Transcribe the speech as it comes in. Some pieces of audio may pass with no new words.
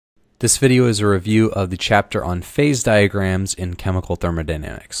This video is a review of the chapter on phase diagrams in chemical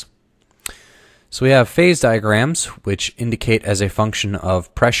thermodynamics. So we have phase diagrams which indicate as a function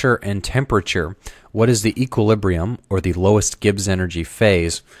of pressure and temperature what is the equilibrium or the lowest Gibbs energy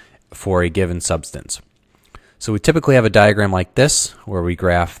phase for a given substance. So we typically have a diagram like this where we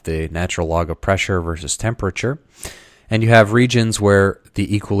graph the natural log of pressure versus temperature, and you have regions where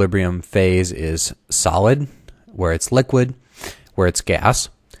the equilibrium phase is solid, where it's liquid, where it's gas.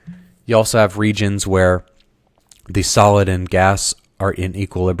 You also have regions where the solid and gas are in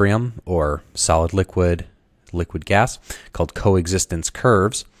equilibrium, or solid liquid, liquid gas, called coexistence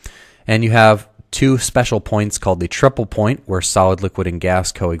curves. And you have two special points called the triple point, where solid, liquid, and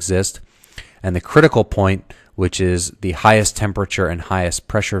gas coexist, and the critical point, which is the highest temperature and highest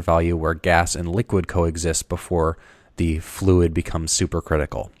pressure value where gas and liquid coexist before the fluid becomes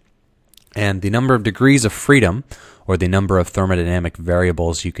supercritical. And the number of degrees of freedom, or the number of thermodynamic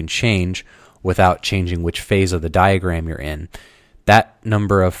variables you can change without changing which phase of the diagram you're in, that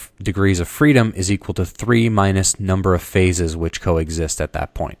number of degrees of freedom is equal to 3 minus number of phases which coexist at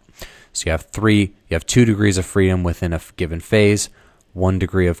that point. So you have 2 degrees of freedom within a given phase, 1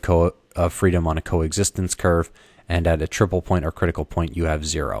 degree of freedom on a coexistence curve, and at a triple point or critical point you have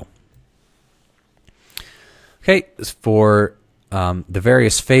 0. Okay, for the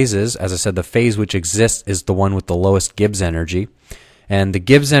various phases, as I said, the phase which exists is the one with the lowest Gibbs energy, and the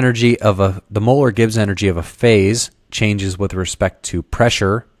Gibbs energy of the molar Gibbs energy of a phase changes with respect to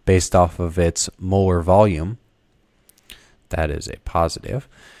pressure based off of its molar volume. That is a positive,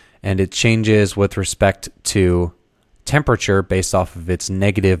 and it changes with respect to temperature based off of its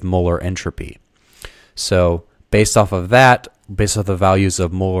negative molar entropy. So based off of that, based off the values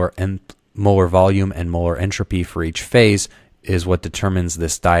of molar volume and molar entropy for each phase, is what determines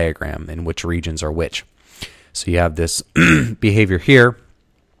this diagram and which regions are which. So you have this behavior here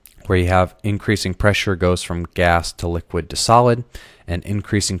where you have increasing pressure goes from gas to liquid to solid, and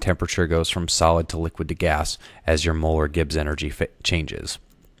increasing temperature goes from solid to liquid to gas as your molar Gibbs energy changes.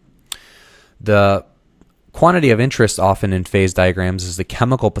 The quantity of interest often in phase diagrams is the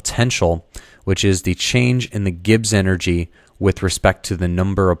chemical potential, which is the change in the Gibbs energy with respect to the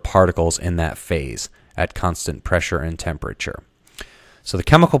number of particles in that phase at constant pressure and temperature. So the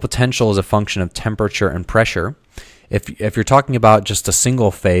chemical potential is a function of temperature and pressure. If you're talking about just a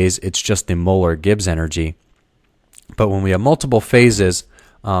single phase, it's just the molar Gibbs energy. But when we have multiple phases,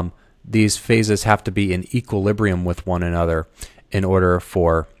 these phases have to be in equilibrium with one another in order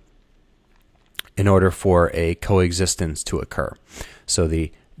for a coexistence to occur. So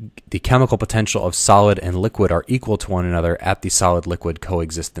the chemical potential of solid and liquid are equal to one another at the solid-liquid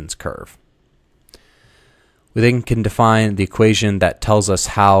coexistence curve. We then can define the equation that tells us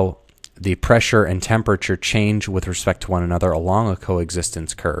how the pressure and temperature change with respect to one another along a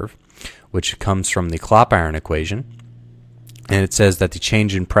coexistence curve, which comes from the Clausius equation. And it says that the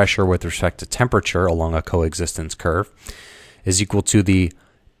change in pressure with respect to temperature along a coexistence curve is equal to the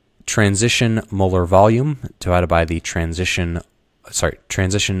transition molar volume divided by the transition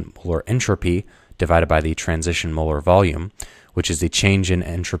molar entropy divided by the transition molar volume, which is the change in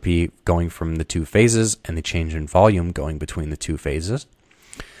entropy going from the two phases and the change in volume going between the two phases.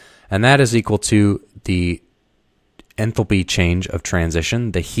 And that is equal to the enthalpy change of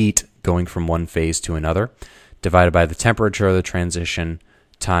transition, the heat going from one phase to another, divided by the temperature of the transition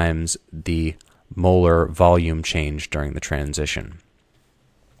times the molar volume change during the transition.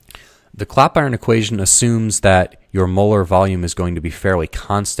 The Clausius equation assumes that your molar volume is going to be fairly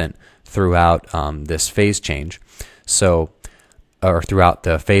constant throughout this phase change, or throughout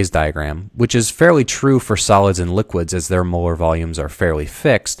the phase diagram, which is fairly true for solids and liquids as their molar volumes are fairly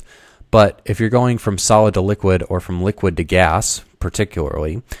fixed. But if you're going from solid to liquid or from liquid to gas,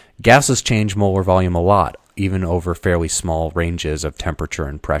 particularly, gases change molar volume a lot, even over fairly small ranges of temperature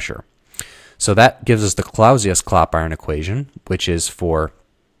and pressure. So that gives us the Clausius equation, which is for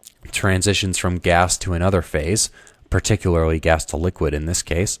transitions from gas to another phase, particularly gas to liquid in this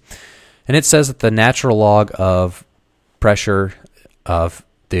case. And it says that the natural log of pressure of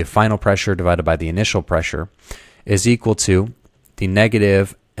the final pressure divided by the initial pressure is equal to the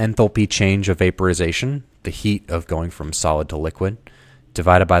negative enthalpy change of vaporization, the heat of going from solid to liquid,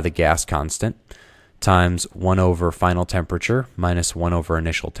 divided by the gas constant, times 1 over final temperature minus 1 over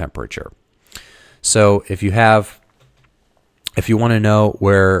initial temperature. So if you want to know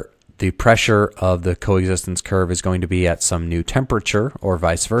where the pressure of the coexistence curve is going to be at some new temperature, or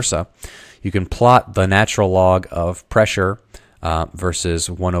vice versa, you can plot the natural log of pressure versus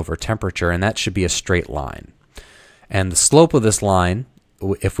 1 over temperature, and that should be a straight line. And the slope of this line,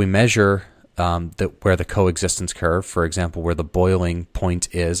 if we measure where the coexistence curve, for example, where the boiling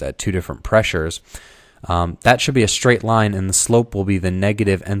point is at two different pressures, that should be a straight line, and the slope will be the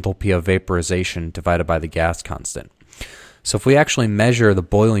negative enthalpy of vaporization divided by the gas constant. So if we actually measure the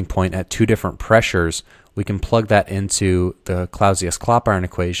boiling point at two different pressures, we can plug that into the Clausius-Clapeyron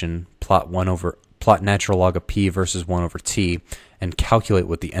equation, plot natural log of P versus 1 over T, and calculate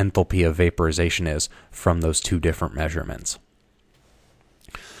what the enthalpy of vaporization is from those two different measurements.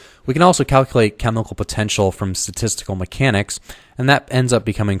 We can also calculate chemical potential from statistical mechanics, and that ends up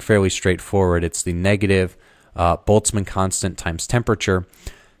becoming fairly straightforward. It's the negative Boltzmann constant times temperature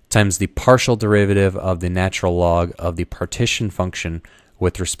times the partial derivative of the natural log of the partition function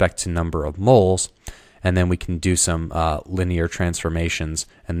with respect to number of moles, and then we can do some linear transformations,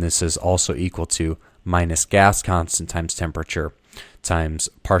 and this is also equal to minus gas constant times temperature times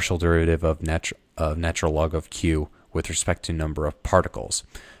partial derivative of natural log of Q with respect to number of particles,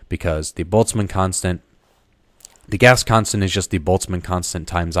 because the Boltzmann constant, the gas constant is just the Boltzmann constant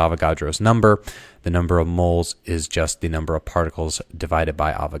times Avogadro's number. The number of moles is just the number of particles divided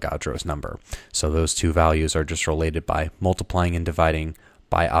by Avogadro's number. So those two values are just related by multiplying and dividing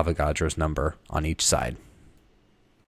by Avogadro's number on each side.